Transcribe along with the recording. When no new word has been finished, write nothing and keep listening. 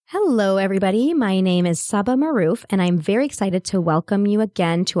Hello, everybody. My name is Saba Maroof, and I'm very excited to welcome you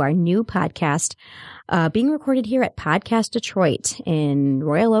again to our new podcast, being recorded here at Podcast Detroit in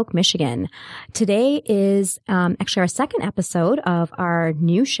Royal Oak, Michigan. Today is actually our second episode of our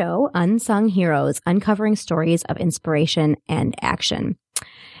new show, Unsung Heroes, uncovering stories of inspiration and action.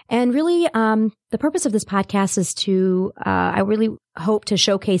 And really, the purpose of this podcast is to, I really hope to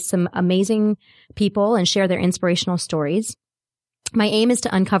showcase some amazing people and share their inspirational stories. My aim is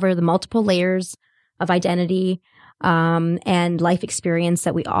to uncover the multiple layers of identity and life experience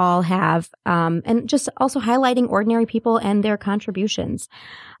that we all have, and just also highlighting ordinary people and their contributions.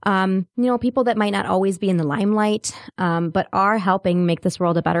 People that might not always be in the limelight, but are helping make this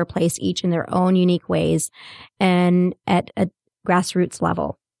world a better place, each in their own unique ways and at a grassroots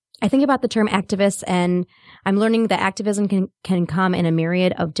level. I think about the term activist, and I'm learning that activism can come in a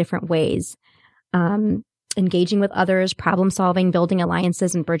myriad of different ways. Engaging with others, problem solving, building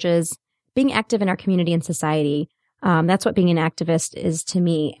alliances and bridges, being active in our community and society. That's what being an activist is to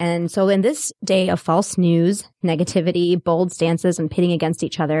me. And so in this day of false news, negativity, bold stances, and pitting against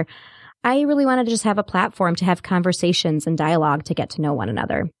each other, I really wanted to just have a platform to have conversations and dialogue to get to know one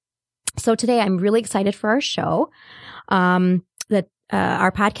another. So today I'm really excited for our show.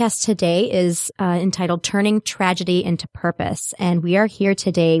 Our podcast today is entitled Turning Tragedy into Purpose. And we are here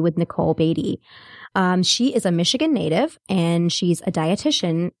today with Nicole Beatty. She is a Michigan native, and she's a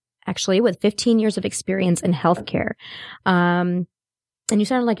dietitian, actually, with 15 years of experience in healthcare. And you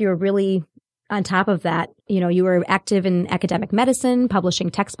sounded like you were really on top of that. You were active in academic medicine, publishing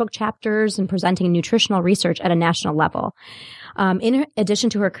textbook chapters, and presenting nutritional research at a national level. In addition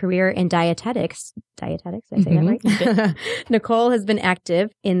to her career in dietetics, did I say that right? Nicole has been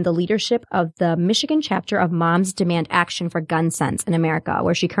active in the leadership of the Michigan chapter of Moms Demand Action for Gun Sense in America,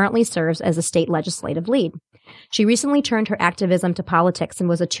 where she currently serves as a state legislative lead. She recently turned her activism to politics and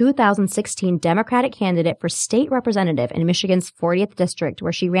was a 2016 Democratic candidate for state representative in Michigan's 40th district,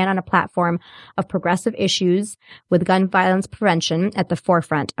 where she ran on a platform of progressive issues with gun violence prevention at the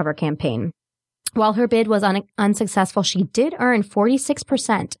forefront of her campaign. While her bid was unsuccessful, she did earn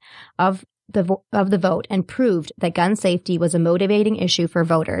 46% of the vote and proved that gun safety was a motivating issue for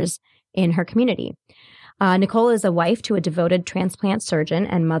voters in her community. Nicole is a wife to a devoted transplant surgeon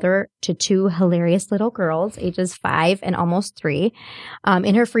and mother to two hilarious little girls, ages 5 and almost 3.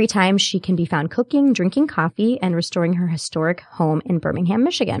 In her free time, she can be found cooking, drinking coffee, and restoring her historic home in Birmingham,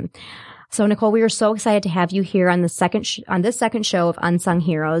 Michigan. So, Nicole, we are so excited to have you here on this second show of Unsung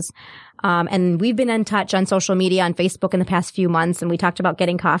Heroes. And we've been in touch on social media, on Facebook in the past few months, and we talked about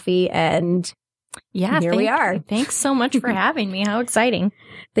getting coffee, and here we are. Thanks so much for having me. How exciting.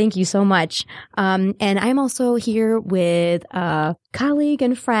 Thank you so much. And I'm also here with a colleague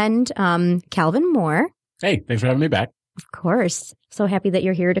and friend, Calvin Moore. Hey, thanks for having me back. Of course. So happy that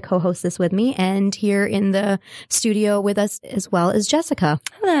you're here to co-host this with me, and here in the studio with us as well as Jessica.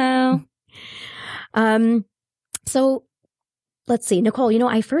 Hello. So let's see, Nicole,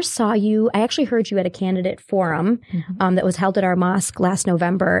 I first saw you, I actually heard you at a candidate forum, that was held at our mosque last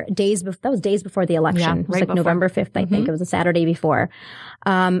November, that was days before the election. It was like before. November 5th, I think. It was a Saturday before.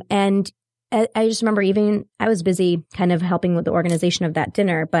 And I just remember I was busy kind of helping with the organization of that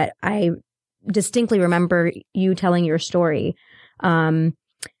dinner, but I distinctly remember you telling your story.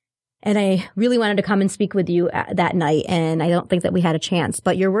 And I really wanted to come and speak with you that night, and I don't think that we had a chance.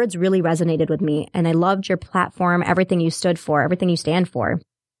 But your words really resonated with me, and I loved your platform, everything you stood for, everything you stand for.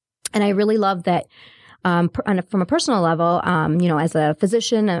 And I really love that from a personal level, as a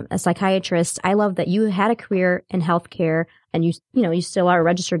physician, a psychiatrist, I love that you had a career in healthcare, and you still are a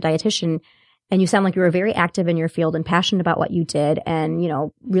registered dietitian, and you sound like you were very active in your field and passionate about what you did, and,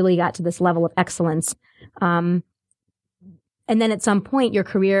 really got to this level of excellence. And then at some point, your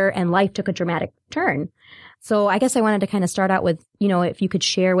career and life took a dramatic turn. So I guess I wanted to kind of start out with, if you could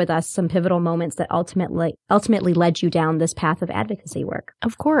share with us some pivotal moments that ultimately led you down this path of advocacy work.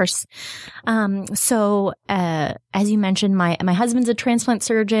 Of course. So as you mentioned, my husband's a transplant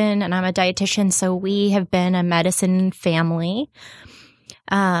surgeon and I'm a dietitian. So we have been a medicine family.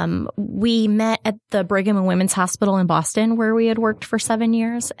 We met at the Brigham and Women's Hospital in Boston, where we had worked for 7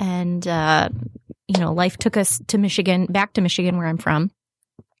 years, and life took us to Michigan, back to Michigan, where I'm from.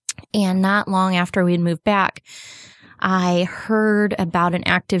 And not long after we had moved back, I heard about an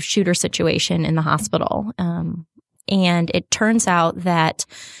active shooter situation in the hospital. And it turns out that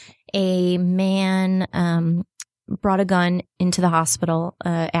a man brought a gun into the hospital,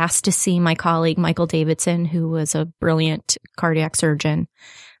 asked to see my colleague, Michael Davidson, who was a brilliant cardiac surgeon,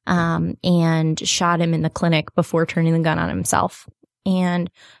 and shot him in the clinic before turning the gun on himself. And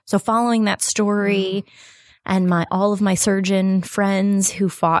so following that story, and all of my surgeon friends who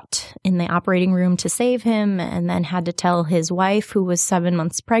fought in the operating room to save him, and then had to tell his wife, who was 7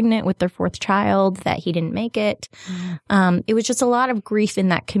 months pregnant with their 4th child, that he didn't make it. It was just a lot of grief in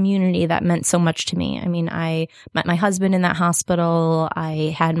that community that meant so much to me. I mean, I met my husband in that hospital.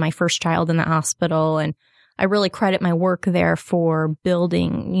 I had my first child in that hospital, and I really credit my work there for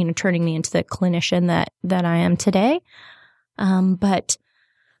building, turning me into the clinician that I am today. But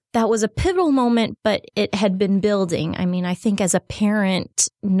that was a pivotal moment, but it had been building. I mean, I think as a parent,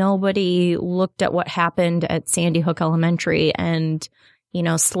 nobody looked at what happened at Sandy Hook Elementary and,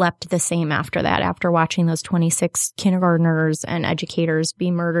 slept the same after that, after watching those 26 kindergartners and educators be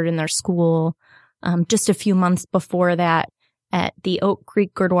murdered in their school. Just a few months before that, at the Oak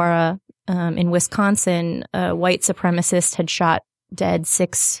Creek Gurdwara in Wisconsin, a white supremacist had shot dead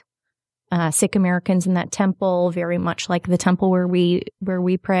 6 Sikh Americans in that temple, very much like the temple where we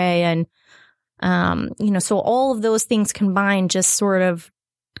pray. And, so all of those things combined just sort of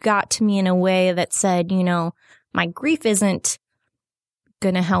got to me in a way that said, my grief isn't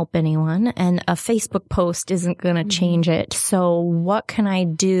going to help anyone, and a Facebook post isn't going to change it. So what can I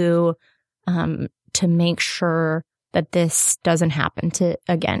do, to make sure that this doesn't happen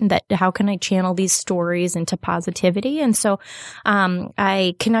again? That how can I channel these stories into positivity? And so,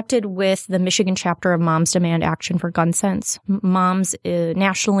 I connected with the Michigan chapter of Moms Demand Action for Gun Sense. Moms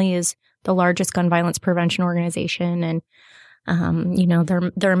nationally is the largest gun violence prevention organization. And,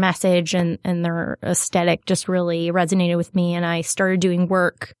 their message and their aesthetic just really resonated with me. And I started doing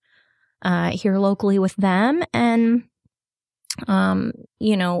work, here locally with them. And,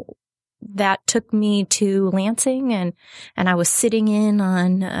 that took me to Lansing, and I was sitting in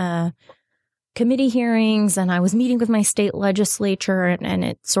on committee hearings, and I was meeting with my state legislature, and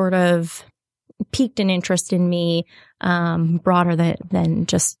it sort of piqued an interest in me, broader than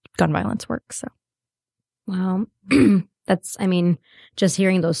just gun violence work. So, wow, just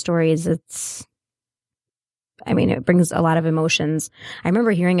hearing those stories, it brings a lot of emotions. I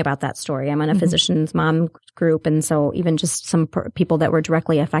remember hearing about that story. I'm on a physician's mom group. And so even just some people that were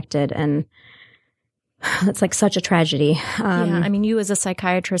directly affected, and it's like such a tragedy. You as a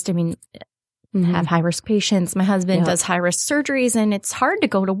psychiatrist, have high-risk patients. My husband does high-risk surgeries, and it's hard to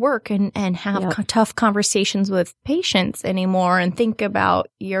go to work and have tough conversations with patients anymore and think about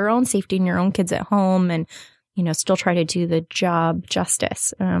your own safety and your own kids at home, and still try to do the job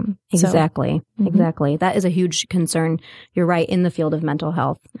justice. Exactly. That is a huge concern. You're right, in the field of mental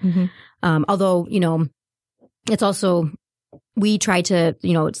health. Although, it's also, we try to,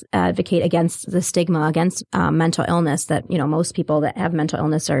 advocate against the stigma against mental illness, that, most people that have mental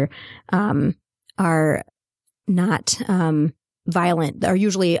illness are not violent, are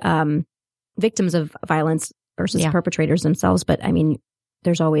usually victims of violence versus perpetrators themselves. But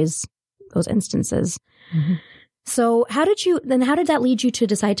there's always those instances. So how did that lead you to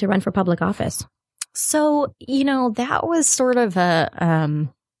decide to run for public office? So, that was sort of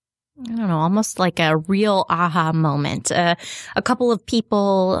almost like a real aha moment. A couple of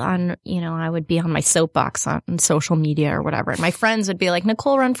people I would be on my soapbox on social media or whatever, and my friends would be like,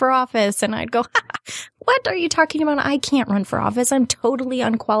 Nicole, run for office. And I'd go, what are you talking about? I can't run for office. I'm totally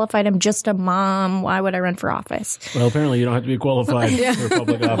unqualified. I'm just a mom. Why would I run for office? Well, apparently you don't have to be qualified for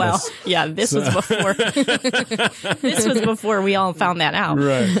public office. Well, yeah, this was before, this was before we all found that out.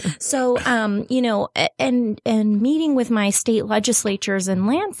 Right. So, and meeting with my state legislatures in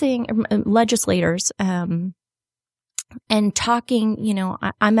Lansing, legislators, and talking,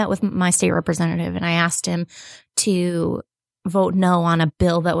 I met with my state representative, and I asked him to vote no on a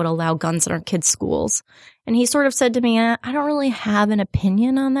bill that would allow guns in our kids' schools. And he sort of said to me, I don't really have an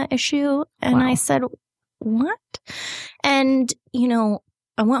opinion on that issue. And I said, what? And,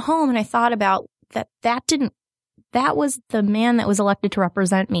 I went home and I thought about that was the man that was elected to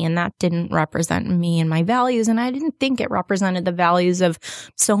represent me, and that didn't represent me and my values. And I didn't think it represented the values of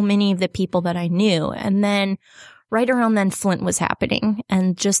so many of the people that I knew. And then right around then, Flint was happening,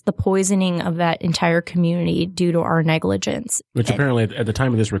 and just the poisoning of that entire community due to our negligence. Which apparently at the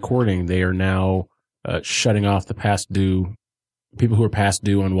time of this recording, they are now shutting off the past due, people who are past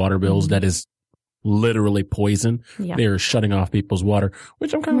due on water bills. That is literally poison. Yeah. They are shutting off people's water,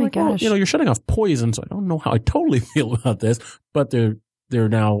 which I'm kind of well, you're shutting off poison, so I don't know how I totally feel about this, but they're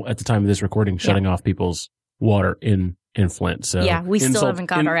now at the time of this recording shutting off people's water in Flint. So yeah, we still haven't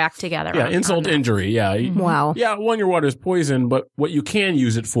got our act together. Yeah, insult to injury. Yeah. Wow. Yeah, your water is poison, but what you can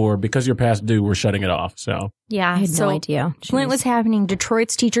use it for, because you're past due, we're shutting it off. So yeah, I had no idea. Flint was happening.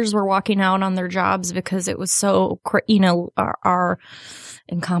 Detroit's teachers were walking out on their jobs because it was so, our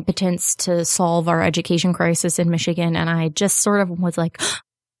incompetence to solve our education crisis in Michigan. And I just sort of was like,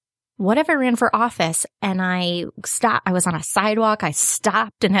 what if I ran for office? And I stopped. I was on a sidewalk. I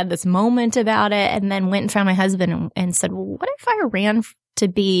stopped and had this moment about it, and then went and found my husband and said, well, what if I ran to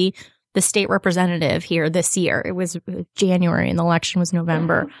be the state representative here this year? It was January and the election was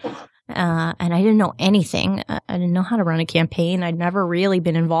November. And I didn't know anything. I didn't know how to run a campaign. I'd never really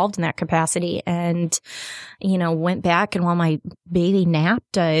been involved in that capacity. And, went back, and while my baby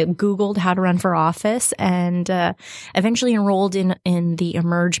napped, I Googled how to run for office, and eventually enrolled in the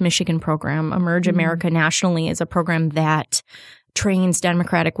Emerge Michigan program. Emerge America nationally is a program that trains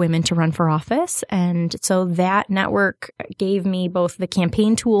Democratic women to run for office. And so that network gave me both the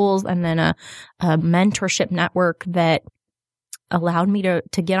campaign tools and then a mentorship network that allowed me to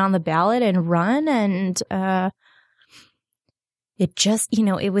get on the ballot and run. And it just,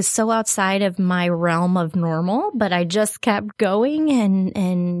 it was so outside of my realm of normal, but I just kept going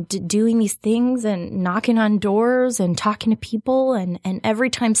and doing these things and knocking on doors and talking to people. And every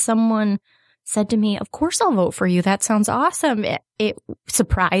time someone said to me, of course I'll vote for you, that sounds awesome, it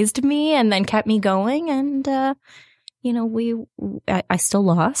surprised me and then kept me going. And I still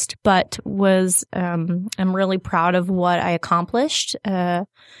lost, but I'm really proud of what I accomplished. And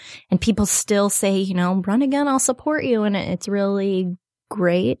people still say, run again, I'll support you. And it's really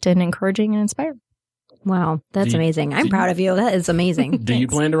great and encouraging and inspiring. Wow. That's amazing. I'm proud of you. That is amazing. Do you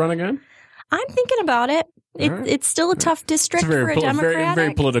plan to run again? I'm thinking about it. It's still a tough district for a Democrat.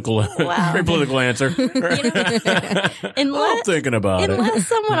 Very political, wow. Very political answer. I'm thinking about it. Unless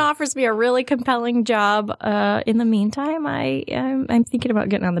someone offers me a really compelling job, in the meantime, I'm thinking about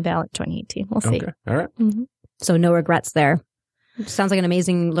getting on the ballot 2018. We'll see. Okay. All right. Mm-hmm. So no regrets there. Sounds like an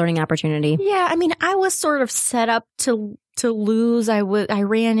amazing learning opportunity. Yeah. I mean, I was sort of set up to lose. I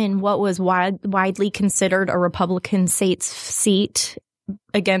ran in what was widely considered a Republican seat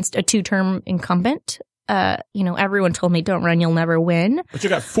against a 2-term incumbent. Everyone told me, don't run, you'll never win. But you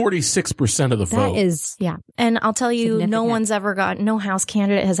got 46% of the vote. That is, yeah. And I'll tell you, no House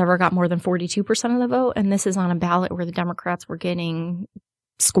candidate has ever got more than 42% of the vote. And this is on a ballot where the Democrats were getting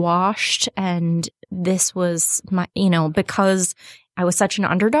squashed. And this was because I was such an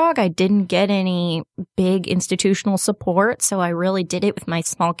underdog, I didn't get any big institutional support. So I really did it with my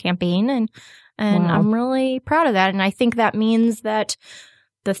small campaign. And wow. I'm really proud of that. And I think that means that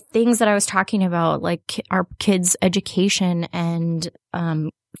the things that I was talking about, like our kids' education and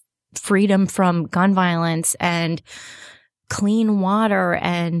freedom from gun violence and clean water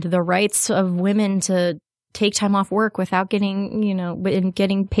and the rights of women to take time off work without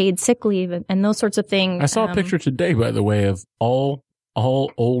getting paid sick leave and those sorts of things. I saw a picture today, by the way, of all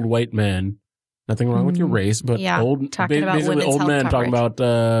old white men. Nothing wrong with your race, but old men talking about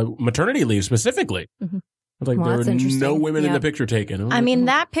maternity leave specifically. Mm-hmm. Like there were no women in the picture taken. I mean,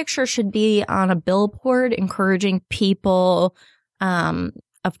 that picture should be on a billboard encouraging people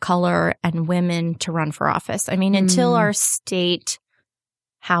of color and women to run for office. I mean, until our state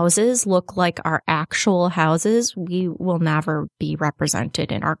houses look like our actual houses, we will never be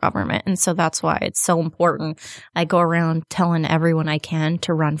represented in our government. And so that's why it's so important. I go around telling everyone I can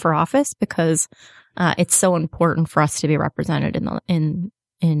to run for office because it's so important for us to be represented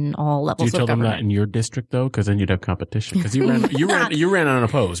in all levels of government. Do you tell them that in your district, though? Because then you'd have competition. Because you ran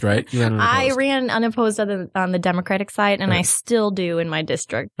unopposed, right? I ran unopposed on the Democratic side, and I still do in my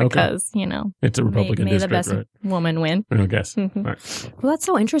district because, it's a Republican may district, the best woman win. I guess. Mm-hmm. Right. Well, that's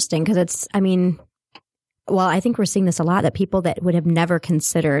so interesting because I think we're seeing this a lot, that people that would have never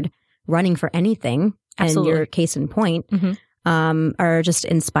considered running for anything, Absolutely. And your case in point, are just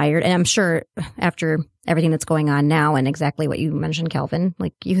inspired. And I'm sure after everything that's going on now and exactly what you mentioned, Calvin,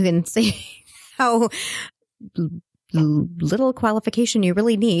 like you can see how little qualification you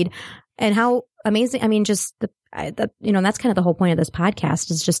really need and how amazing. I mean, just that's kind of the whole point of this podcast,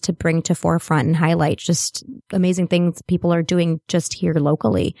 is just to bring to forefront and highlight just amazing things people are doing just here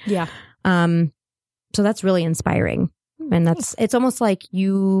locally. Yeah. So that's really inspiring. And it's almost like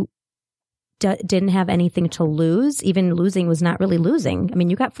you didn't have anything to lose. Even losing was not really losing. I mean,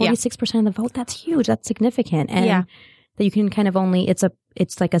 you got 46% of the vote. That's huge. That's significant. And that you can kind of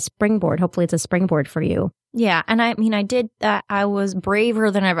it's like a springboard. Hopefully it's a springboard for you. Yeah. And I mean, I did that. I was braver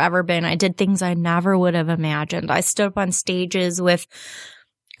than I've ever been. I did things I never would have imagined. I stood up on stages with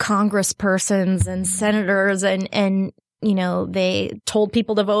congresspersons and senators and they told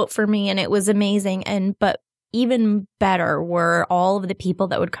people to vote for me, and it was amazing. But even better were all of the people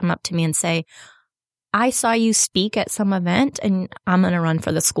that would come up to me and say, I saw you speak at some event and I'm going to run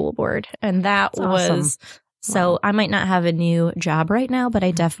for the school board. And that's was awesome. So wow. I might not have a new job right now, but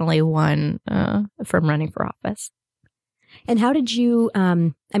I definitely won from running for office. And how did you,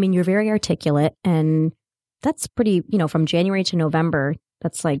 you're very articulate, and that's pretty, from January to November,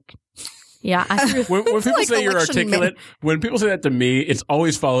 That's like, yeah. When people like say you're election articulate, when people say that to me, it's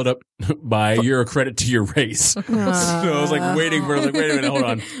always followed up by you're a credit to your race. So I was like waiting for, like, wait a minute, hold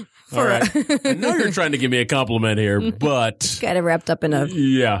on. All right. I know you're trying to give me a compliment here, but kind of wrapped up in a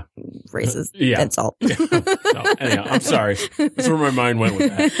racist insult. Yeah. No, anyhow, I'm sorry. That's where my mind went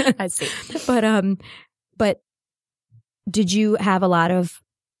with that. I see. But did you have a lot of,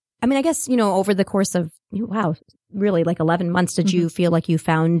 I mean, I guess, over the course of, really like 11 months, did you feel like you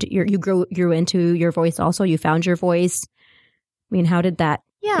found you grew into your voice also? You found your voice? I mean, how did this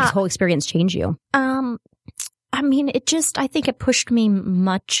whole experience change you? I mean, I think it pushed me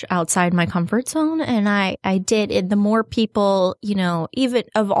much outside my comfort zone. And I did. The more people, even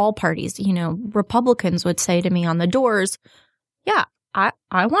of all parties, Republicans would say to me on the doors, yeah, I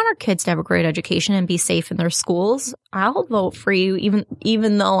want our kids to have a great education and be safe in their schools. I'll vote for you,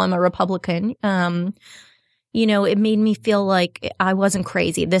 even though I'm a Republican. It made me feel like I wasn't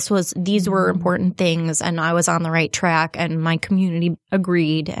crazy. These were important things and I was on the right track and my community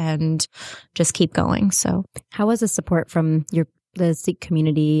agreed and just keep going. So how was the support from the Sikh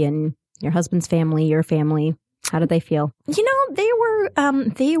community and your husband's family, your family? How did they feel?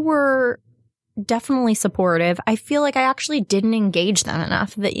 They were definitely supportive. I feel like I actually didn't engage them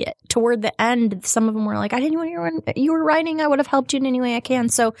enough. Toward the end, some of them were like, I didn't know you were writing. I would have helped you in any way I can.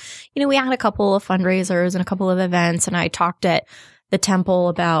 So, we had a couple of fundraisers and a couple of events, and I talked at the temple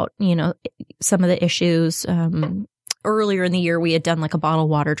about, some of the issues. Earlier in the year, we had done like a bottled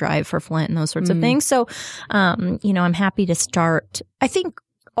water drive for Flint and those sorts of things. So, I'm happy to start. I think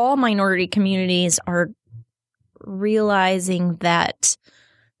all minority communities are realizing that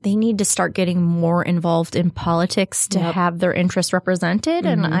they need to start getting more involved in politics to have their interests represented.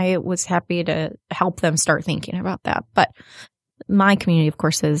 And I was happy to help them start thinking about that. But my community, of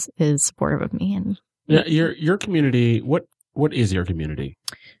course, is supportive of me. And your community, what is your community?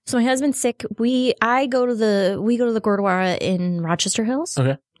 So my husband's Sikh. We go to the Gurdwara in Rochester Hills.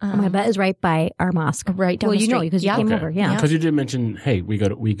 Okay. That is right by our mosque. Right down the street. Because you came over. Yeah. Because you did mention, hey, we go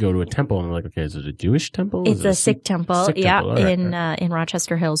to a temple, and I'm like, okay, is it a Jewish temple? It's a Sikh temple. Sikh temple. Right. In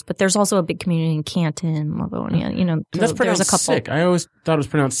Rochester Hills. But there's also a big community in Canton, Livonia. And that's pronounced there's a couple. Sikh. I always thought it was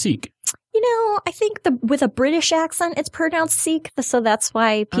pronounced Sikh. I think with a British accent, it's pronounced Sikh, so that's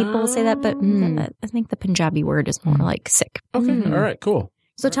why people say that. But I think the Punjabi word is more like Sikh. Okay. All right. Cool.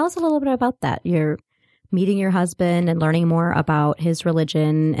 So tell us a little bit about that. You're meeting your husband and learning more about his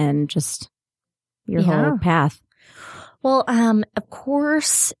religion and just your whole path. Well, of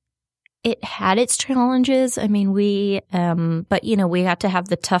course, it had its challenges. I mean, but we got to have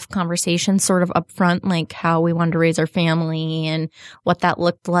the tough conversation sort of up front, like how we wanted to raise our family and what that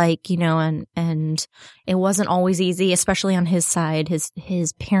looked like, and it wasn't always easy, especially on his side.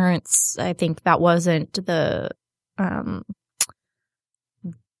 His parents, I think that wasn't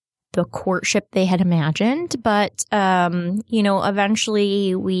the courtship they had imagined. But,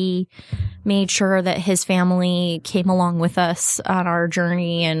 eventually we made sure that his family came along with us on our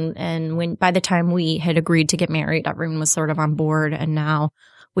journey. And by the time we had agreed to get married, everyone was sort of on board. And now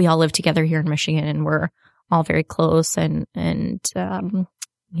we all live together here in Michigan and we're all very close. I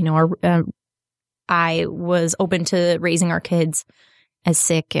was open to raising our kids as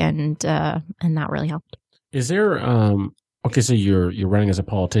Sikh and that really helped. Is there, okay, so you're running as a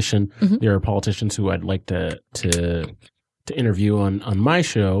politician. There are politicians who I'd like to interview on my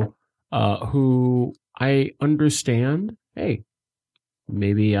show, who I understand, hey,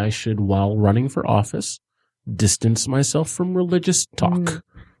 maybe I should, while running for office, distance myself from religious talk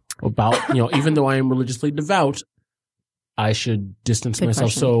about, even though I am religiously devout, I should distance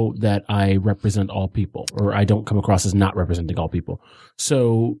myself so that I represent all people, or I don't come across as not representing all people.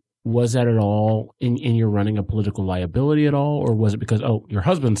 So was that at all in your running a political liability at all? Or was it because, your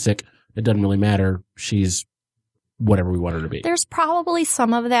husband's Sikh, it doesn't really matter, she's whatever we want her to be? There's probably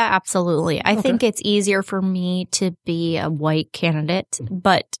some of that, absolutely. I think it's easier for me to be a white candidate,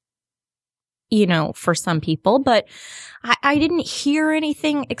 but, for some people. But I didn't hear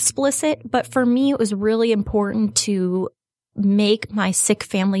anything explicit, but for me, it was really important to make my Sikh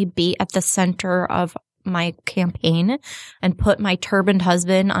family be at the center of my campaign and put my turbaned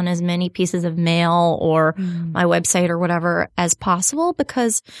husband on as many pieces of mail or my website or whatever as possible,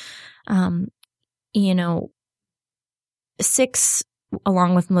 because, Sikhs,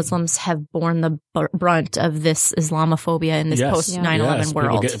 along with Muslims, have borne the brunt of this Islamophobia in this post 9/11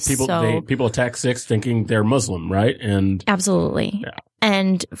 world. People attack Sikhs thinking they're Muslim, right? And absolutely. Yeah.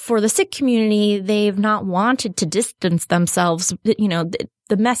 And for the Sikh community, they've not wanted to distance themselves.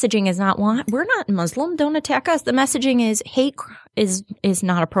 The messaging is not, we're not Muslim, don't attack us. The messaging is is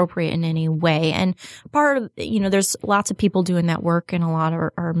not appropriate in any way. And part of, there's lots of people doing that work, and a lot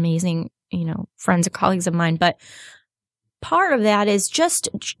are amazing, friends and colleagues of mine. But part of that is just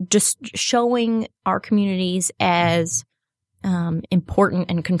showing our communities as important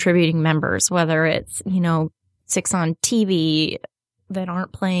and contributing members, whether it's, six on TV that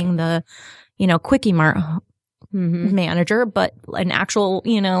aren't playing the, Quickie Mart manager, but an actual,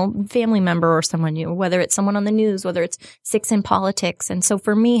 family member or someone new, whether it's someone on the news, whether it's six in politics. And so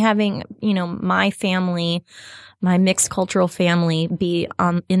for me, having, my family, my mixed cultural family be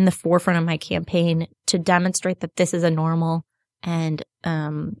in the forefront of my campaign to demonstrate that this is a normal and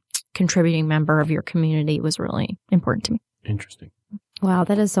contributing member of your community was really important to me. Interesting. Wow,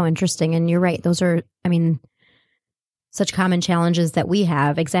 that is so interesting. And you're right. Those are, such common challenges that we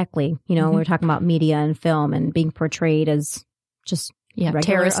have. Exactly. We're talking about media and film and being portrayed as just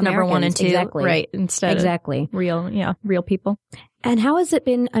terrorist number 1 and 2. Exactly. Right. Instead of real people. And how has it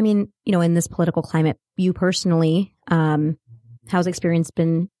been, in this political climate, you personally, how's experience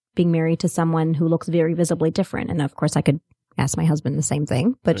been being married to someone who looks very visibly different? And of course I could ask my husband the same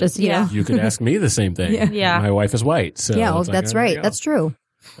thing, but just, You could ask me the same thing. Yeah. My wife is white. So that's right. That's true.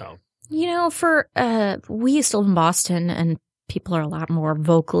 So. We used to live in Boston, and people are a lot more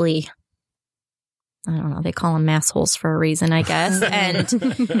vocally, I don't know, they call them massholes for a reason, I guess.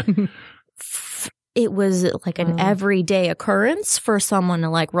 And it was like an everyday occurrence for someone to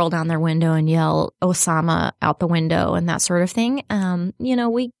like roll down their window and yell Osama out the window and that sort of thing. We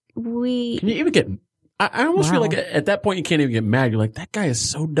Can you even get, I almost feel like at that point you can't even get mad. You're like, that guy is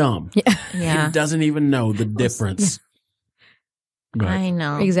so dumb. Yeah. He doesn't even know the difference. But, I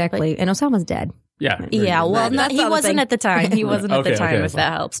know. Exactly. And Osama's dead. Yeah. Yeah. Well, he wasn't at the time. He wasn't at the time, if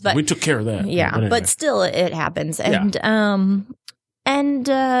that helps. But we took care of that. Yeah. Anyway. But still, it happens. And,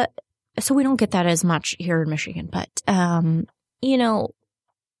 so we don't get that as much here in Michigan. But, you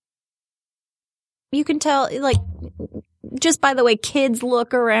can tell, like, just by the way kids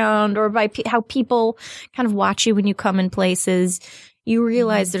look around or by how people kind of watch you when you come in places, you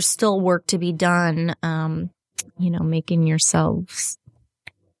realize there's still work to be done. Making yourselves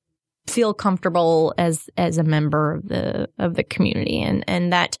feel comfortable as a member of the community,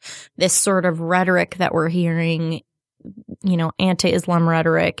 and that this sort of rhetoric that we're hearing, anti-Islam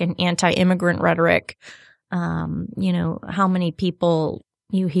rhetoric and anti-immigrant rhetoric, how many people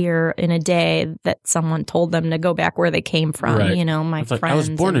you hear in a day that someone told them to go back where they came from, right. My friends I was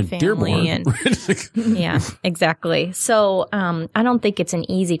born and in family. Dearborn. Yeah, exactly. So I don't think it's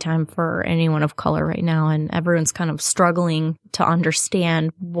an easy time for anyone of color right now, and everyone's kind of struggling to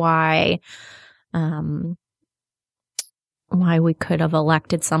understand why we could have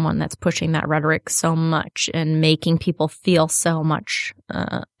elected someone that's pushing that rhetoric so much and making people feel so much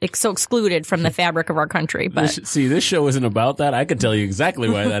so excluded from the fabric of our country. But this show isn't about that. I could tell you exactly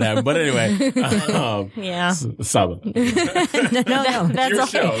why that happened. But anyway, yeah, Saba. No, that's your a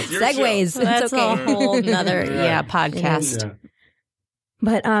show. Segues. That's a whole nother podcast. Yeah.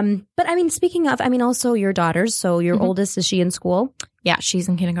 But speaking of, also your daughters. So your oldest, is she in school? Yeah, she's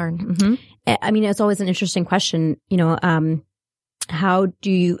in kindergarten. Mm-hmm. It's always an interesting question. How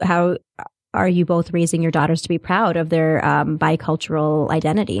are you both raising your daughters to be proud of their bicultural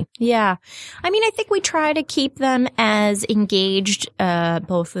identity? Yeah. I think we try to keep them as engaged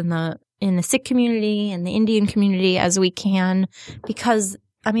both in the Sikh community and the Indian community as we can, because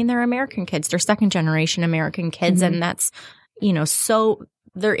they're American kids. They're second generation American kids, and that's so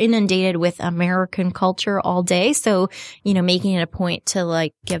they're inundated with American culture all day. So, making it a point to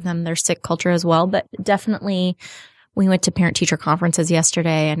like give them their Sikh culture as well. But definitely we went to parent teacher conferences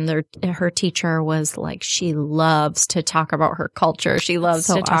yesterday, and her teacher was like, she loves to talk about her culture. She loves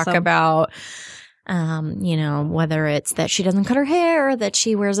to talk about, whether it's that she doesn't cut her hair, that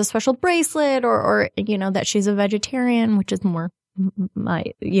she wears a special bracelet, or that she's a vegetarian, which is more my,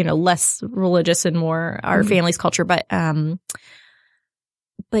 less religious and more our family's culture. But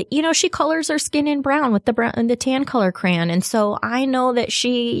she colors her skin in brown with the tan color crayon. And so I know that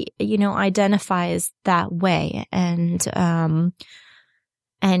she, identifies that way and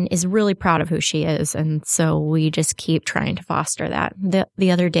is really proud of who she is. And so we just keep trying to foster that.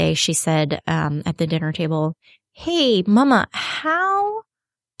 The other day she said, at the dinner table, "Hey, Mama, how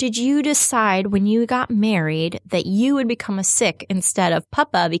did you decide when you got married that you would become a Sikh instead of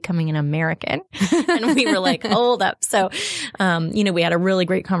Papa becoming an American?" And we were like, hold up. So, we had a really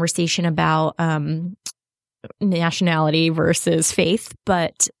great conversation about nationality versus faith,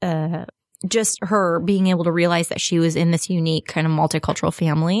 but just her being able to realize that she was in this unique kind of multicultural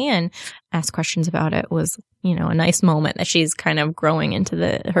family and ask questions about it was, a nice moment that she's kind of growing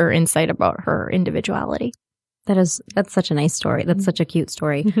into her insight about her individuality. That's such a nice story. That's such a cute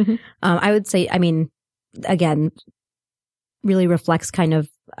story. I would say, I mean, again, really reflects kind of,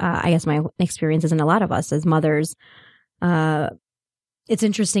 I guess my experiences and a lot of us as mothers. It's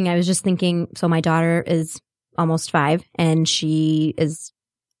interesting. I was just thinking, so my daughter is almost 5 and she is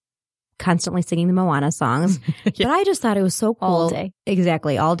constantly singing the Moana songs. But I just thought it was so cool. All day.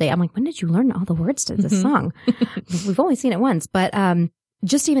 Exactly. All day. I'm like, when did you learn all the words to this song? We've only seen it once, but,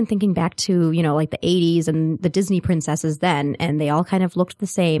 just even thinking back to, you know, like the 80s and the Disney princesses then, and they all kind of looked the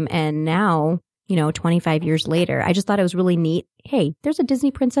same. And now, you know, 25 years later, I just thought it was really neat. Hey, there's a Disney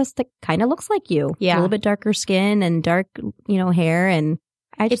princess that kind of looks like you. Yeah. A little bit darker skin and dark, you know, hair. And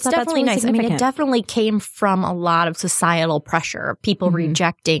I just thought definitely that's really nice. I mean, it definitely came from a lot of societal pressure, people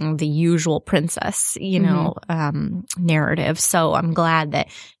rejecting the usual princess, you know, narrative. So I'm glad that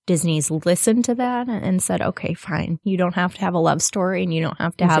Disney's listened to that and said, okay, fine. You don't have to have a love story and you don't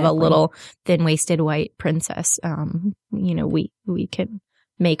have to have a little thin-waisted white princess. You know, we can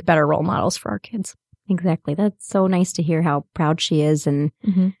make better role models for our kids. Exactly. That's so nice to hear how proud she is. And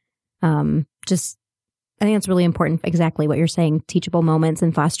just, I think it's really important, exactly what you're saying, teachable moments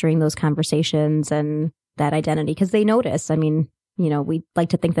and fostering those conversations and that identity, because they notice. I mean, you know, we like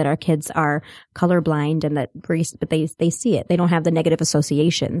to think that our kids are colorblind and that race, but they see it. They don't have the negative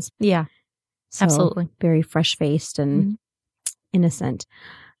associations. Yeah, so, absolutely. Very fresh-faced and innocent.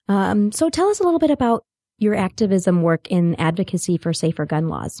 So tell us a little bit about your activism work in advocacy for safer gun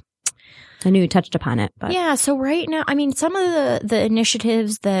laws. I knew you touched upon it, but yeah. So right now, I mean, some of the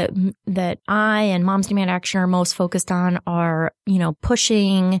initiatives that I and Moms Demand Action are most focused on are, you know,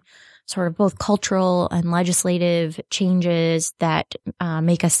 pushing sort of both cultural and legislative changes that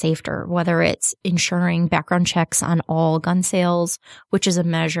make us safer, whether it's ensuring background checks on all gun sales, which is a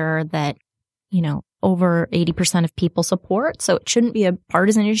measure that, you know, over 80% of people support. So it shouldn't be a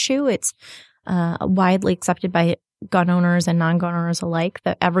partisan issue. It's widely accepted by gun owners and non-gun owners alike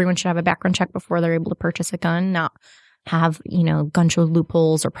that everyone should have a background check before they're able to purchase a gun, not have, you know, gun show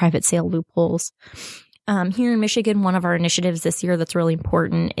loopholes or private sale loopholes. Here in Michigan, one of our initiatives this year that's really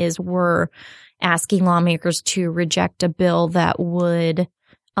important is we're asking lawmakers to reject a bill that would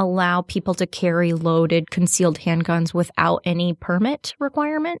allow people to carry loaded concealed handguns without any permit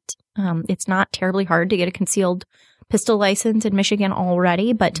requirement. It's not terribly hard to get a concealed pistol license in Michigan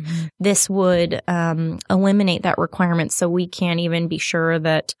already, but this would eliminate that requirement, so we can't even be sure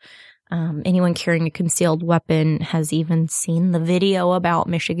that anyone carrying a concealed weapon has even seen the video about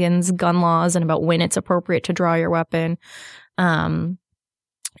Michigan's gun laws and about when it's appropriate to draw your weapon.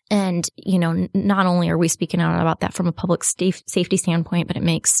 And, you know, not only are we speaking out about that from a public safety standpoint, but it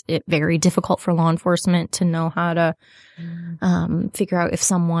makes it very difficult for law enforcement to know how to figure out if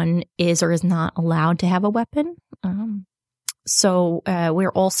someone is or is not allowed to have a weapon. So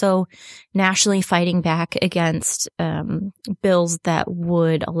we're also nationally fighting back against bills that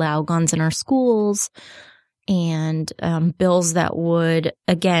would allow guns in our schools and bills that would,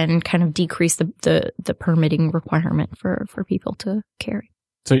 again, kind of decrease the permitting requirement for people to carry.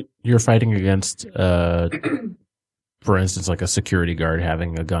 So you're fighting against, for instance, like a security guard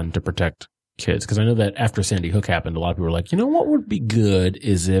having a gun to protect kids? Because I know that after Sandy Hook happened, a lot of people were like, you know, what would be good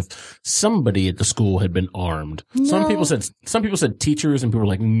is if somebody at the school had been armed. No. Some people said teachers, and people were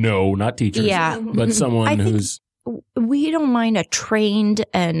like, no, not teachers. Yeah. But someone who's. We don't mind a trained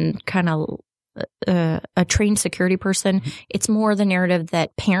and kind of a trained security person. It's more the narrative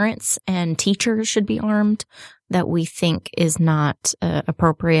that parents and teachers should be armed that we think is not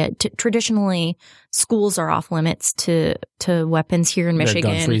appropriate. Traditionally, schools are off limits to weapons here in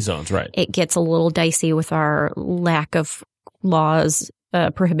Michigan. Gun-free zones, right? It gets a little dicey with our lack of laws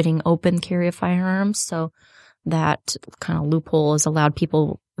prohibiting open carry of firearms. So that kind of loophole has allowed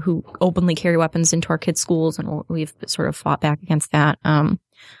people who openly carry weapons into our kids' schools, and we've sort of fought back against that.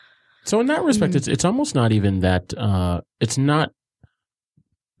 So in that respect, it's almost not even that it's not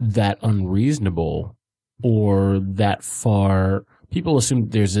that unreasonable or that far. People assume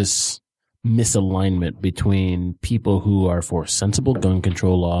there's this misalignment between people who are for sensible gun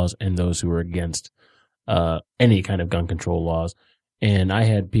control laws and those who are against any kind of gun control laws. And I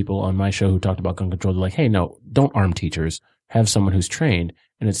had people on my show who talked about gun control. They're like, hey, no, don't arm teachers. Have someone who's trained.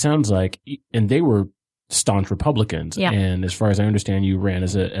 And it sounds like, and they were staunch Republicans. Yeah. And as far as I understand, you ran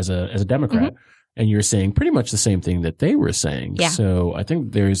as a Democrat, and you're saying pretty much the same thing that they were saying. Yeah. So I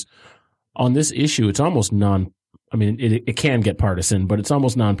think there's, on this issue, it's almost it can get partisan, but it's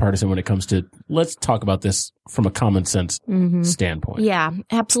almost nonpartisan when it comes to, let's talk about this from a common sense standpoint. Yeah,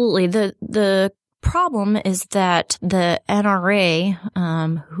 absolutely. The problem is that the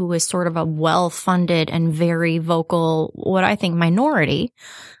NRA, who is sort of a well-funded and very vocal, what I think, minority,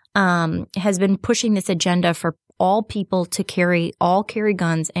 has been pushing this agenda for all people to carry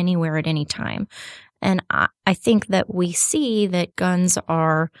guns anywhere at any time. And I think that we see that guns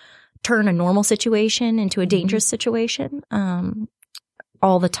turn a normal situation into a dangerous situation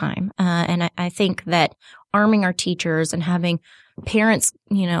all the time. And I think that arming our teachers and having parents,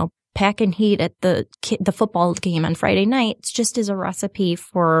 packing heat at the football game on Friday nights just is a recipe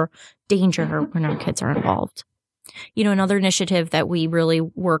for danger when our kids are involved. Another initiative that we really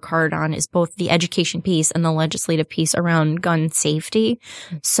work hard on is both the education piece and the legislative piece around gun safety.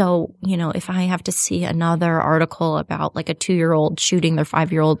 So, if I have to see another article about like a 2-year-old shooting their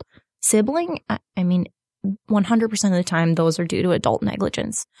 5-year-old sibling, I mean, 100% of the time, those are due to adult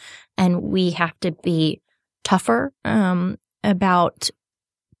negligence. And we have to be tougher about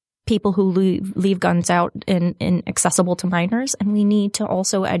people who leave guns out and accessible to minors. And we need to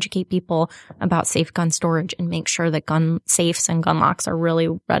also educate people about safe gun storage and make sure that gun safes and gun locks are really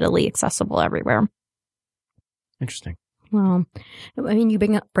readily accessible everywhere. Interesting. Well, I mean, you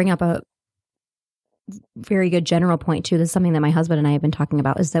bring up a very good general point too. This is something that my husband and I have been talking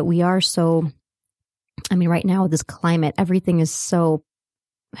about, is that we are so, I mean, right now with this climate, everything is so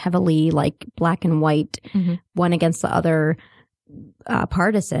heavily like black and white, one against the other,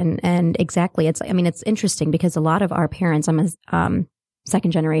 partisan. And exactly, it's interesting because a lot of our parents, I'm a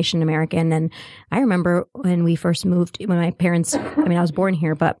second generation American, and I remember when we first moved, when my parents, I was born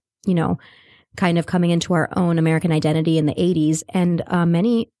here, but kind of coming into our own American identity in the 80s, and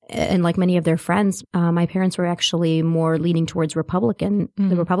like many of their friends, my parents were actually more leaning towards the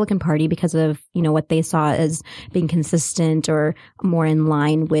Republican Party because of, what they saw as being consistent or more in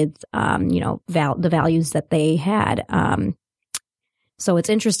line with, the values that they had. So it's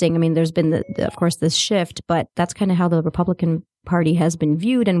interesting. I mean, there's been of course this shift, but that's kind of how the Republican Party has been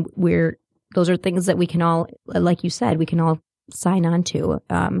viewed. And those are things that we can all, like you said, we can all sign on to,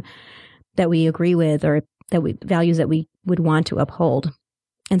 that we agree with, or values that we would want to uphold.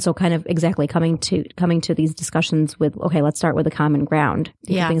 And so kind of exactly coming to these discussions with, okay, let's start with a common ground.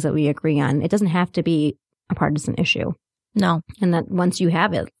 Things that we agree on. It doesn't have to be a partisan issue. No. And that once you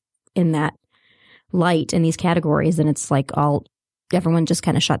have it in that light in these categories, then it's like everyone just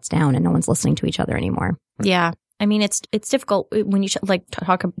kind of shuts down and no one's listening to each other anymore. Yeah. I mean, it's difficult when you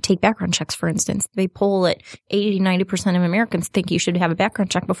take background checks, for instance. They poll that 80-90% of Americans think you should have a background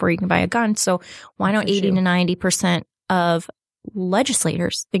check before you can buy a gun. So why don't 80-90% of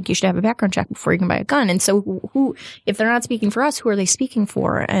legislators think you should have a background check before you can buy a gun? And so who, if they're not speaking for us, who are they speaking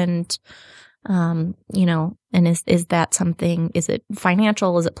for? And, and is that something, is it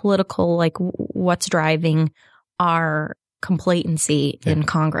financial? Is it political? Like what's driving our complacency in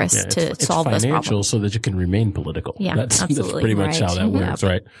Congress to solve this problem? It's financial so that you can remain political. Yeah, that's pretty much how that works,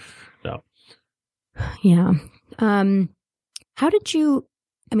 right? So. Yeah. How did you,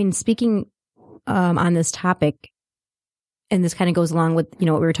 speaking on this topic, and this kind of goes along with,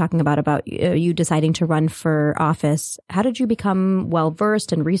 what we were talking about you deciding to run for office. How did you become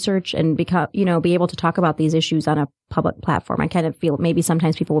well-versed in research and be able to talk about these issues on a public platform? I kind of feel maybe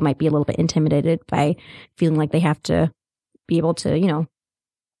sometimes people might be a little bit intimidated by feeling like they have to be able to,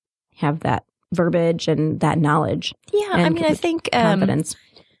 have that verbiage and that knowledge. Yeah. I think, confidence.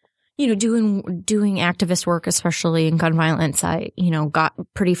 Doing activist work, especially in gun violence, I, got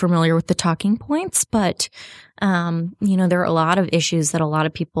pretty familiar with the talking points, but, there are a lot of issues that a lot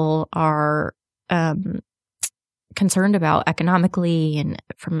of people are, concerned about economically and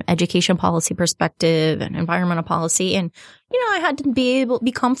from education policy perspective and environmental policy. And, I had to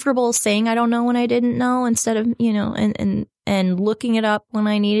be comfortable saying I don't know when I didn't know instead of, and looking it up when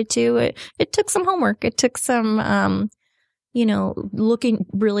I needed to. It took some homework. It took some, looking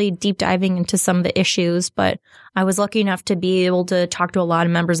really deep diving into some of the issues, but I was lucky enough to be able to talk to a lot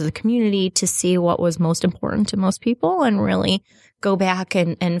of members of the community to see what was most important to most people and really go back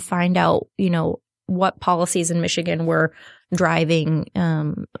and find out, what policies in Michigan were driving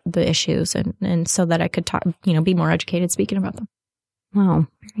the issues and so that I could talk, be more educated speaking about them. Wow,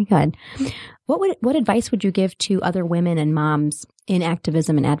 very good. What advice would you give to other women and moms in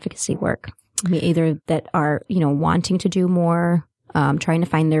activism and advocacy work? Either that are, wanting to do more, trying to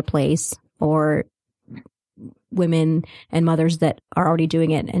find their place, or women and mothers that are already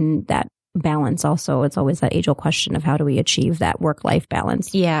doing it, and that balance also. It's always that age-old question of how do we achieve that work-life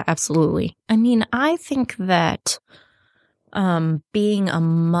balance? Yeah, absolutely. I think that being a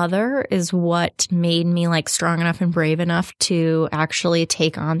mother is what made me strong enough and brave enough to actually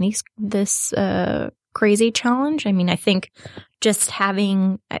take on this crazy challenge. I think just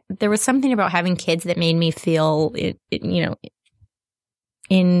there was something about having kids that made me feel,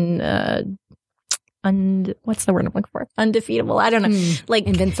 what's the word I'm looking for? Undefeatable. I don't know. Like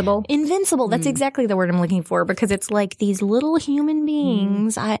invincible. Invincible. That's exactly the word I'm looking for, because it's like these little human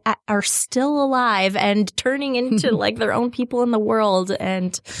beings are still alive and turning into like their own people in the world.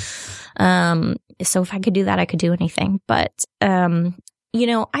 And so if I could do that, I could do anything. But you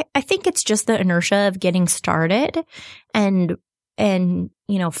know, I think it's just the inertia of getting started and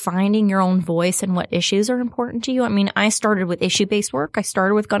you know, finding your own voice and what issues are important to you. I mean, I started with issue-based work. I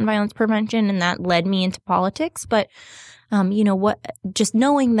started with gun violence prevention, and that led me into politics. But, you know, just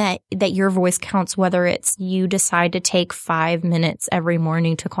knowing that your voice counts, whether it's you decide to take 5 minutes every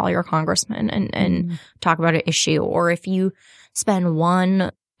morning to call your congressman and talk about an issue, or if you spend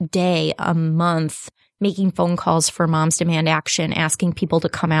one day a month making phone calls for Moms Demand Action, asking people to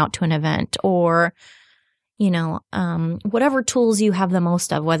come out to an event, or you know, whatever tools you have the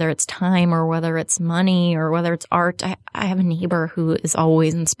most of, whether it's time or whether it's money or whether it's art. I have a neighbor who is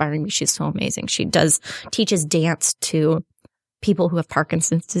always inspiring me. She's so amazing. She teaches dance to people who have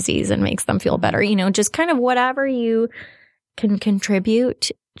Parkinson's disease and makes them feel better. You know, just kind of whatever you can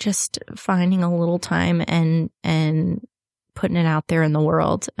contribute, just finding a little time and putting it out there in the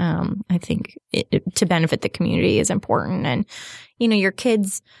world. I think to benefit the community is important. And, you know, your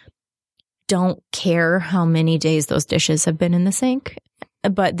kids don't care how many days those dishes have been in the sink,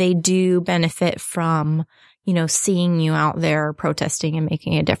 but they do benefit from, you know, seeing you out there protesting and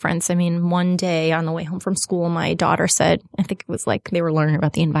making a difference. I mean, one day on the way home from school, my daughter said, I think it was like they were learning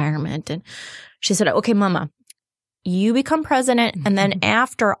about the environment, and she said, okay, Mama, you become president, and then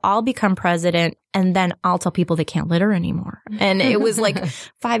after I'll become president, and then I'll tell people they can't litter anymore. And it was like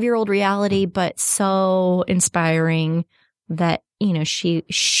 5-year-old reality, but so inspiring that, you know,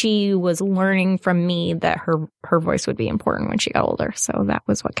 she was learning from me that her voice would be important when she got older. So that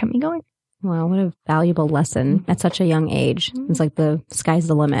was what kept me going. Wow, what a valuable lesson at such a young age. It's like the sky's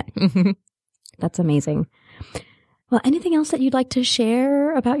the limit. That's amazing. Well, anything else that you'd like to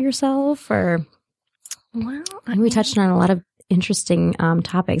share about yourself? Or well, we touched on a lot of interesting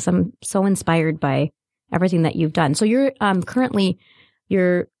topics. I'm so inspired by everything that you've done. So you're currently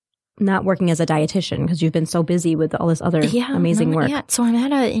not working as a dietitian because you've been so busy with all this other amazing work. Yeah, so I'm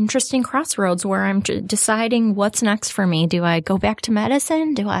at an interesting crossroads where I'm deciding what's next for me. Do I go back to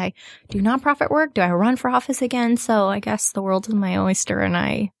medicine? Do I do nonprofit work? Do I run for office again? So I guess the world is my oyster, and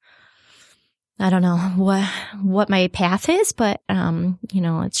I don't know what my path is, but you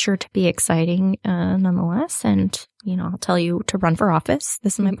know, it's sure to be exciting nonetheless. And you know, I'll tell you to run for office.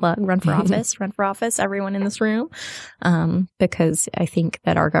 This is my plug. Run for office. Run for office, everyone in this room. Because I think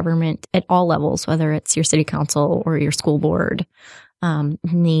that our government at all levels, whether it's your city council or your school board,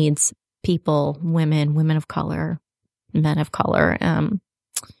 needs people, women of color, men of color,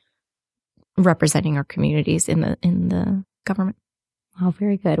 representing our communities in the government. Oh,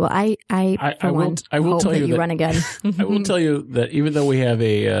 very good. Well, I will tell you that you run again. I will tell you that even though we have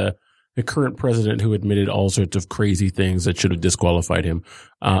a current president who admitted all sorts of crazy things that should have disqualified him,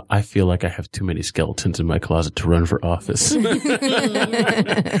 I feel like I have too many skeletons in my closet to run for office. Like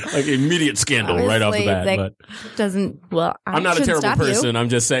immediate scandal right off the bat. But I'm not a terrible person. I'm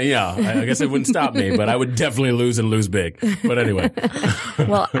just saying, I guess it wouldn't stop me, but I would definitely lose and lose big. But anyway.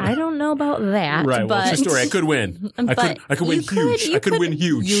 Well, I don't know about that. Right. Well, it's a story. I could win. I could win huge. I could win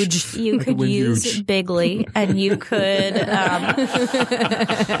huge. You could use bigly, and you could,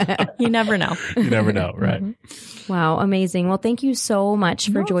 you never know. You never know. Right. Wow. Amazing. Well, thank you so much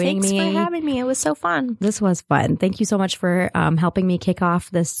for joining me. Thanks for having me. It was so fun. This was fun. Thank you so much for helping me kick off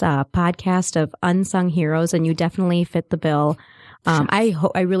this podcast of Unsung Heroes, and you definitely fit the bill.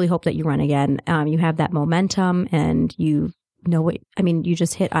 I really hope that you run again. You have that momentum, and you know what, I mean, you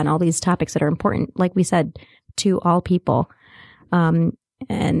just hit on all these topics that are important, like we said, to all people.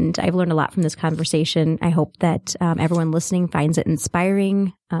 And I've learned a lot from this conversation. I hope that everyone listening finds it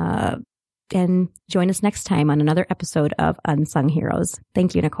inspiring. And join us next time on another episode of Unsung Heroes.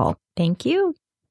 Thank you, Nicole. Thank you.